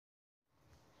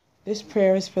This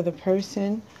prayer is for the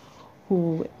person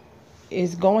who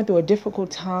is going through a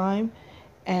difficult time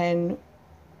and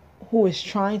who is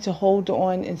trying to hold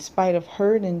on in spite of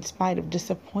hurt, in spite of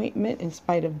disappointment, in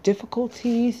spite of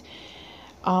difficulties.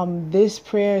 This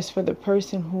prayer is for the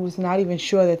person who's not even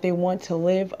sure that they want to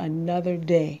live another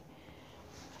day.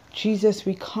 Jesus,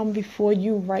 we come before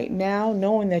you right now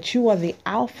knowing that you are the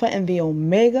Alpha and the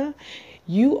Omega.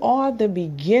 You are the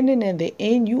beginning and the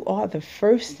end. You are the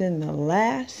first and the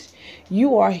last.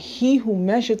 You are he who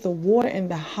measured the water in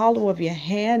the hollow of your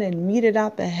hand and meted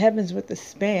out the heavens with a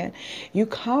span. You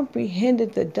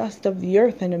comprehended the dust of the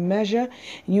earth in a measure.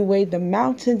 You weighed the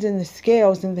mountains in the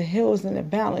scales and the hills in the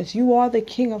balance. You are the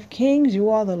King of kings. You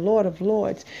are the Lord of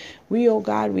lords. We, oh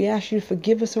God, we ask you to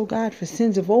forgive us, oh God, for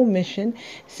sins of omission,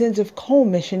 sins of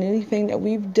commission, anything that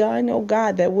we've done, oh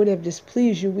God, that would have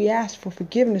displeased you. We ask for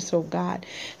forgiveness, oh God,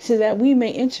 so that we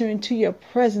may enter into your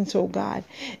presence, oh God,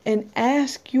 and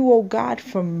ask you, oh God,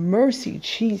 for mercy,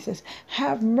 Jesus.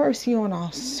 Have mercy on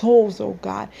our souls, oh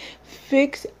God.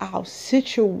 Fix our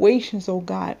situations, oh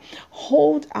God.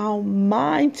 Hold our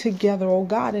mind together, oh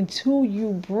God, until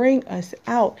you bring us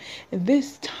out.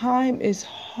 This time is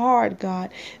hard, God.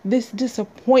 This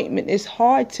disappointment is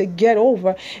hard to get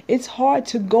over. It's hard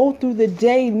to go through the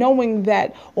day knowing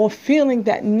that or feeling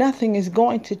that nothing is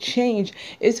going to change.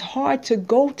 It's hard to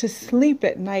go to sleep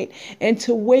at night and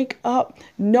to wake up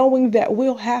knowing that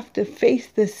we'll have to face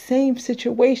the same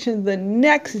situation the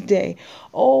next day.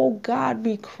 Oh God,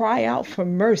 we cry out for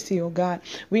mercy, oh God.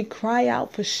 We cry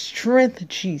out for strength,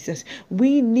 Jesus.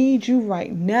 We need you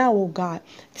right now, oh God,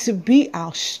 to be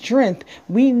our strength.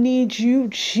 We need you,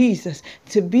 Jesus,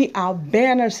 to be our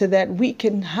banner so that we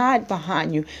can hide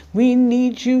behind you. We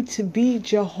need you to be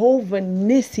Jehovah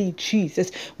Nissi,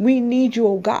 Jesus. We need you,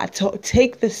 oh God, to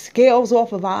take the scales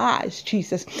off of our eyes,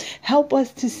 Jesus. Help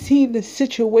us to see the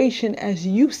situation as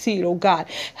you see it, oh God.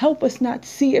 Help us not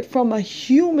see it from a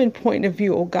human point of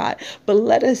view, oh God, but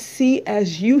let us see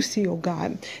as you see, oh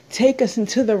God. Take us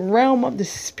into the realm of the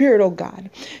Spirit, oh God.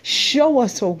 Show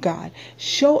us, oh God.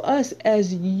 Show us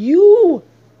as you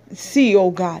see,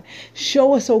 oh God.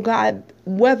 Show us, oh God,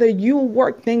 whether you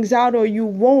work things out or you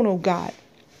won't, oh God.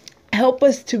 Help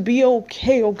us to be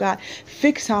okay, oh God.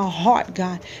 Fix our heart,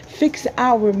 God. Fix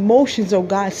our emotions, oh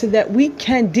God, so that we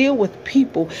can deal with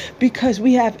people because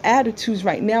we have attitudes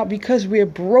right now, because we're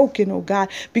broken, oh God,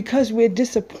 because we're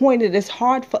disappointed. It's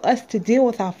hard for us to deal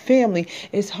with our family.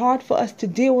 It's hard for us to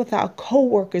deal with our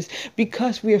co-workers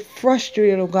because we're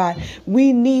frustrated, oh God.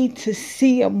 We need to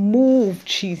see a move,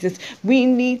 Jesus. We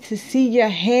need to see your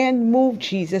hand move,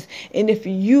 Jesus. And if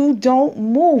you don't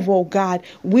move, oh God,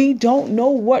 we don't know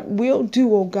what we'll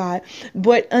do, oh God.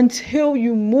 But until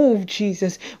you move,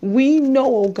 Jesus, we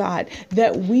know, oh God,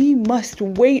 that we must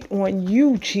wait on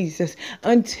you, Jesus.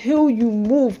 Until you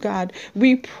move, God,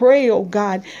 we pray, oh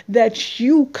God, that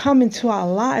you come into our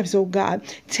lives, oh God.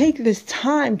 Take this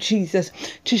time, Jesus,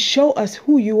 to show us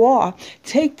who you are.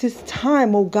 Take this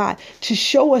time, oh God, to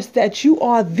show us that you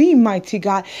are the mighty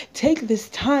God. Take this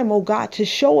time, oh God, to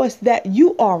show us that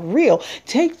you are real.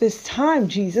 Take this time,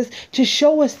 Jesus, to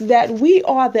show us that we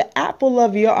are the apple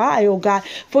of your eye, oh God.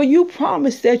 For you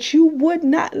promised that you would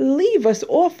not leave us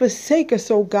or forsake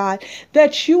us, oh God,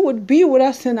 that you would be with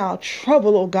us in our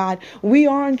trouble, oh God. We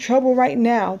are in trouble right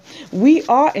now. We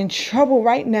are in trouble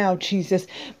right now, Jesus.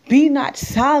 Be not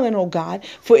silent, O God,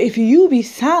 for if you be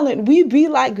silent, we be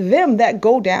like them that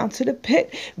go down to the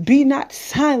pit. Be not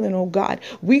silent, O God.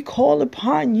 We call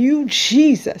upon you,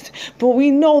 Jesus, for we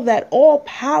know that all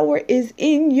power is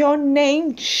in your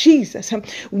name, Jesus.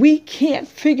 We can't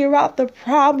figure out the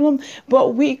problem,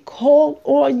 but we call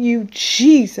on you,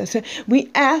 Jesus. We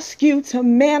ask you to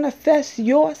manifest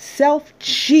yourself,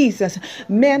 Jesus.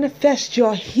 Manifest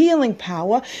your healing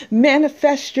power,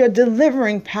 manifest your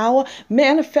delivering power,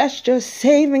 manifest your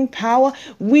saving power.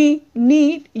 We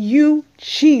need you,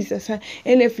 Jesus.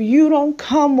 And if you don't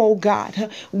come, oh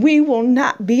God, we will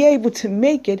not be able to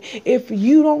make it. If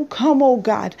you don't come, oh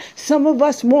God, some of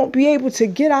us won't be able to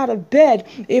get out of bed.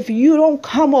 If you don't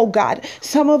come, oh God,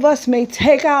 some of us may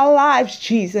take our lives,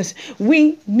 Jesus.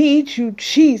 We need you,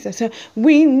 Jesus.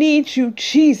 We need you,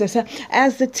 Jesus.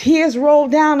 As the tears roll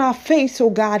down our face,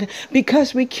 oh God,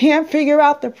 because we can't figure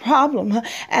out the problem.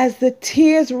 As the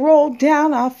tears roll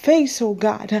down our face, oh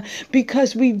God,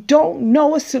 because we don't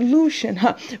know a solution.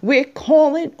 Zion. We're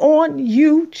calling on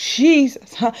you,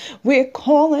 Jesus. We're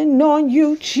calling on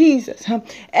you, Jesus.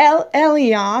 El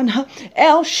Elyon,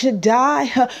 El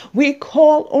Shaddai. We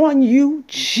call on you,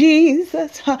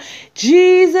 Jesus.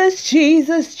 Jesus,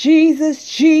 Jesus, Jesus,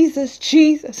 Jesus,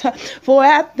 Jesus. For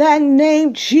at that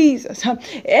name, Jesus,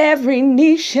 every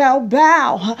knee shall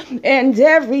bow and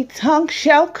every tongue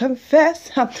shall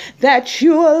confess that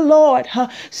you are Lord.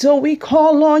 So we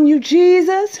call on you,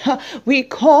 Jesus. We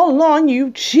call on you,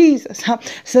 Jesus,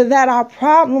 so that our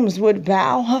problems would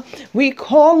bow. We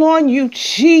call on you,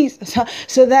 Jesus,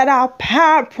 so that our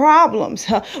problems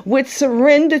would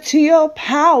surrender to your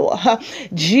power.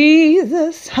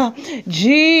 Jesus,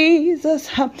 Jesus,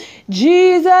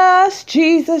 Jesus,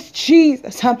 Jesus,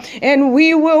 Jesus. And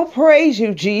we will praise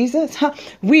you, Jesus.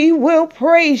 We will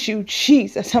praise you,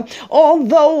 Jesus.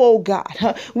 Although, oh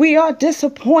God, we are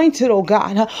disappointed, oh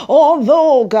God.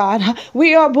 Although, oh God,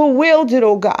 we are bewildered,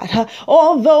 oh God.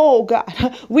 Although, oh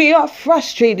God, we are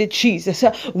frustrated, Jesus.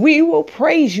 We will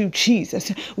praise you,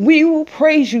 Jesus. We will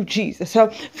praise you, Jesus.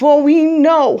 For we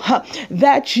know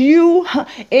that you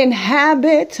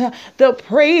inhabit the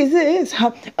praises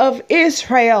of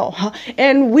Israel.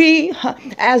 And we,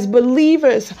 as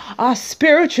believers, are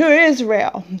spiritual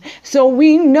Israel. So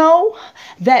we know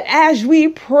that as we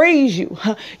praise you,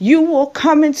 you will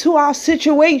come into our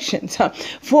situations.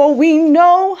 For we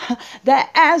know that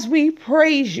as we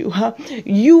praise you,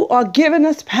 you are giving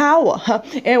us power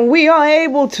and we are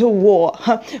able to war.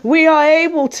 We are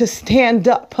able to stand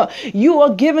up. You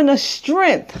are giving us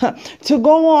strength to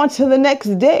go on to the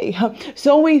next day.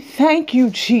 So we thank you,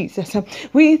 Jesus.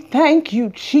 We thank you,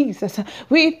 Jesus.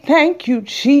 We thank you,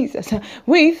 Jesus.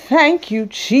 We thank you,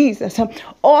 Jesus.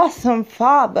 Awesome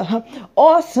Father,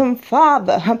 awesome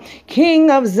Father,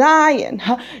 King of Zion,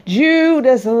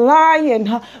 Judah's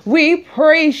Lion. We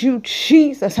praise you,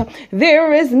 Jesus.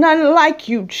 There is none like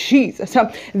you, Jesus.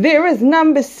 There is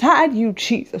none beside you,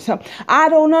 Jesus. I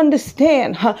don't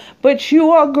understand, but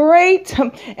you are great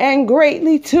and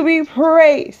greatly to be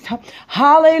praised.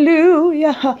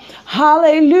 Hallelujah,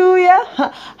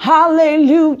 hallelujah,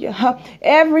 hallelujah.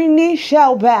 Every knee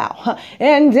shall bow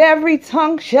and every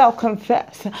tongue shall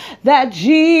confess that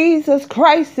Jesus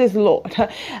Christ is Lord.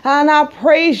 And I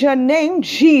praise your name,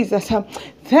 Jesus.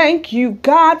 Thank you,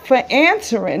 God, for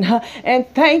answering, and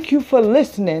thank you for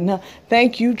listening.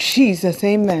 Thank you, Jesus.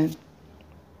 Amen.